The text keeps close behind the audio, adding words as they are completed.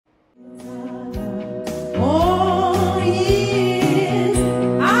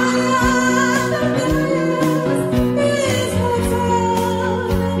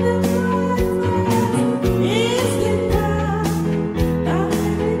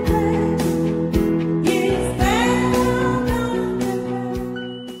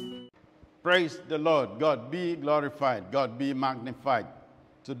Praise the Lord. God be glorified. God be magnified.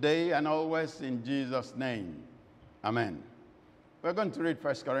 Today and always in Jesus' name. Amen. We're going to read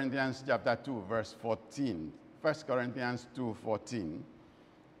 1 Corinthians chapter 2, verse 14. 1 Corinthians 2:14.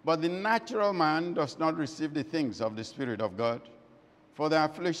 But the natural man does not receive the things of the Spirit of God, for they are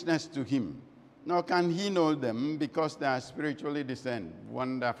foolishness to him. Nor can he know them, because they are spiritually discerned.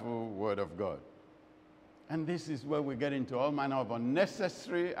 Wonderful word of God. And this is where we get into all manner of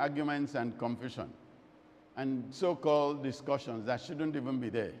unnecessary arguments and confusion and so-called discussions that shouldn't even be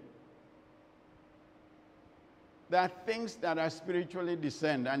there. There are things that are spiritually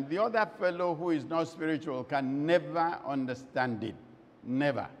discerned, and the other fellow who is not spiritual can never understand it.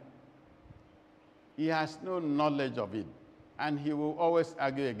 Never. He has no knowledge of it, and he will always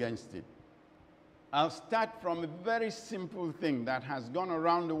argue against it. I'll start from a very simple thing that has gone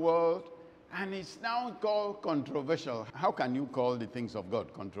around the world, and it's now called controversial. How can you call the things of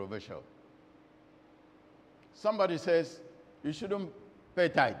God controversial? Somebody says, you shouldn't pay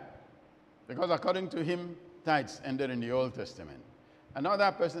tithe, because according to him, tithes ended in the Old Testament. Another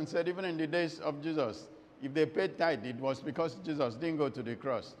person said, even in the days of Jesus, if they paid tithe, it was because Jesus didn't go to the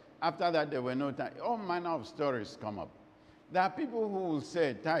cross. After that, there were no tithe. All manner of stories come up. There are people who will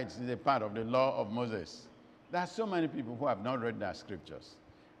say tithes is a part of the law of Moses. There are so many people who have not read their scriptures.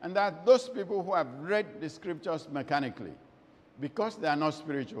 And there are those people who have read the scriptures mechanically. Because they are not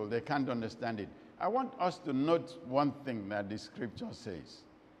spiritual, they can't understand it. I want us to note one thing that the scripture says.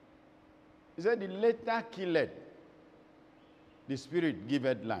 It said, the letter killeth, the spirit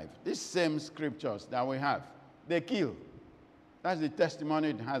giveth life. These same scriptures that we have, they kill. That's the testimony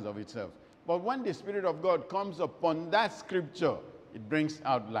it has of itself. But when the Spirit of God comes upon that scripture, it brings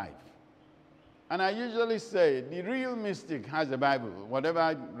out life. And I usually say, the real mystic has a Bible,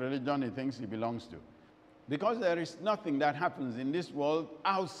 whatever religion he thinks he belongs to. Because there is nothing that happens in this world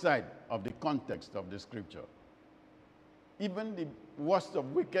outside of the context of the scripture. Even the worst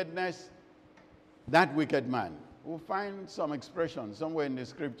of wickedness, that wicked man will find some expression somewhere in the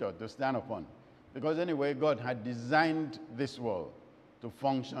scripture to stand upon. Because anyway, God had designed this world to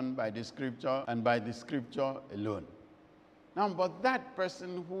function by the scripture and by the scripture alone. Now, but that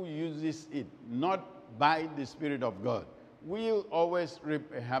person who uses it not by the Spirit of God will always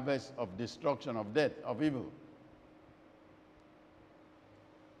reap a harvest of destruction, of death, of evil.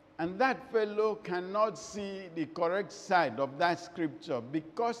 And that fellow cannot see the correct side of that scripture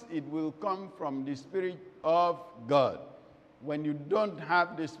because it will come from the Spirit of God. When you don't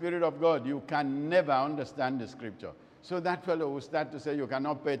have the Spirit of God, you can never understand the scripture. So that fellow will start to say you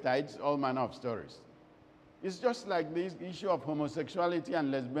cannot pay tithes, all manner of stories. It's just like this issue of homosexuality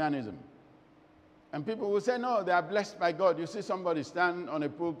and lesbianism. And people will say, no, they are blessed by God. You see somebody stand on a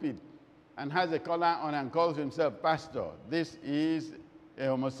pulpit and has a collar on and calls himself pastor. This is a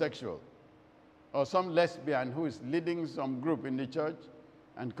homosexual. Or some lesbian who is leading some group in the church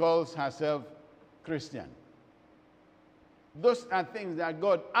and calls herself Christian. Those are things that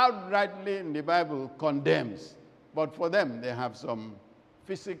God outrightly in the Bible condemns. But for them, they have some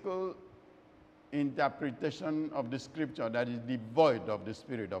physical interpretation of the scripture that is devoid of the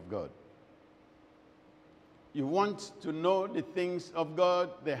Spirit of God. You want to know the things of God,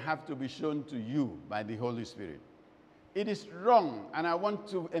 they have to be shown to you by the Holy Spirit. It is wrong, and I want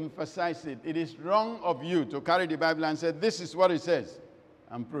to emphasize it, it is wrong of you to carry the Bible and say, this is what it says,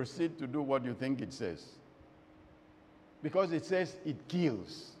 and proceed to do what you think it says. Because it says it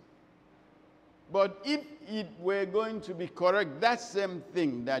kills. But if it were going to be correct, that same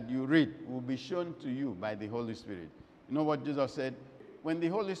thing that you read will be shown to you by the Holy Spirit. You know what Jesus said? When the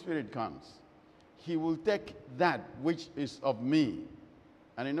Holy Spirit comes, he will take that which is of me.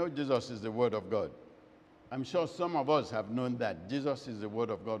 And you know Jesus is the Word of God. I'm sure some of us have known that Jesus is the Word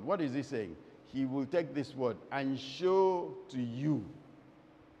of God. What is he saying? He will take this word and show to you.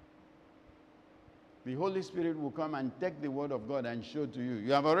 The Holy Spirit will come and take the Word of God and show to you.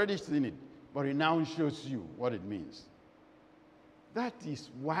 You have already seen it. But it now shows you what it means. That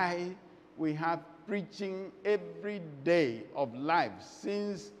is why we have preaching every day of life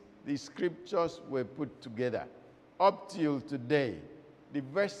since the scriptures were put together. Up till today, the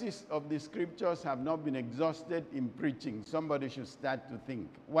verses of the scriptures have not been exhausted in preaching. Somebody should start to think,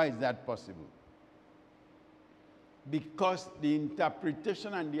 why is that possible? Because the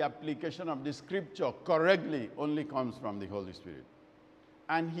interpretation and the application of the scripture correctly only comes from the Holy Spirit.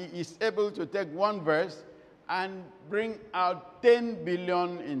 And he is able to take one verse and bring out 10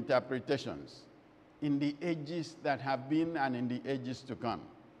 billion interpretations in the ages that have been and in the ages to come.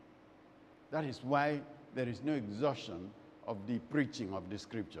 That is why there is no exhaustion of the preaching of the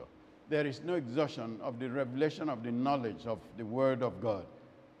scripture. There is no exhaustion of the revelation of the knowledge of the Word of God.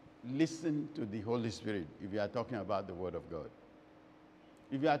 listen to the Holy Spirit if you are talking about the Word of God.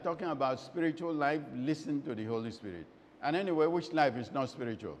 If you are talking about spiritual life, listen to the Holy Spirit. And anyway, which life is not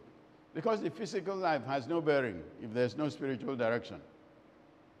spiritual? Because the physical life has no bearing if there's no spiritual direction.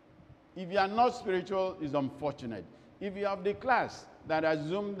 If you are not spiritual, it's unfortunate. If you have the class that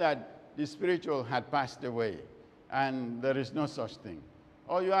assumed that the spiritual had passed away and there is no such thing,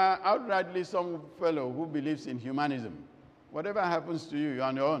 or you are outrightly some fellow who believes in humanism, whatever happens to you, you're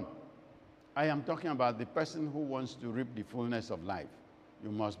on your own. I am talking about the person who wants to reap the fullness of life.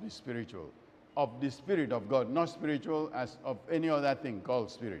 You must be spiritual, of the Spirit of God, not spiritual as of any other thing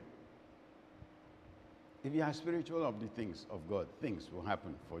called spirit. If you are spiritual of the things of God, things will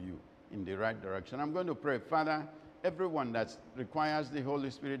happen for you in the right direction. I'm going to pray, Father, everyone that requires the Holy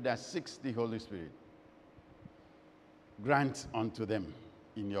Spirit, that seeks the Holy Spirit, grant unto them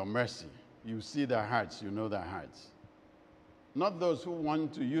in your mercy. You see their hearts, you know their hearts. Not those who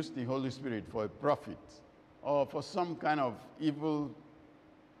want to use the Holy Spirit for a profit or for some kind of evil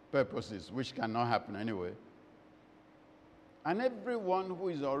purposes, which cannot happen anyway. And everyone who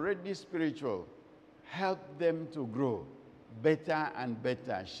is already spiritual, help them to grow better and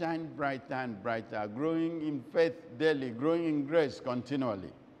better, shine brighter and brighter, growing in faith daily, growing in grace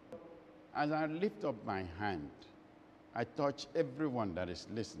continually. As I lift up my hand, I touch everyone that is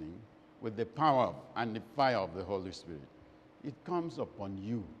listening with the power and the fire of the Holy Spirit. It comes upon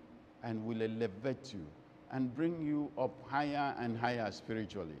you and will elevate you and bring you up higher and higher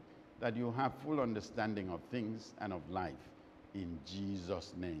spiritually, that you have full understanding of things and of life. In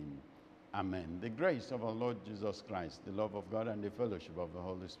Jesus' name, amen. The grace of our Lord Jesus Christ, the love of God, and the fellowship of the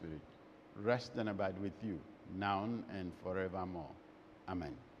Holy Spirit rest and abide with you now and forevermore.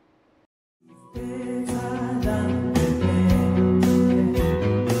 Amen.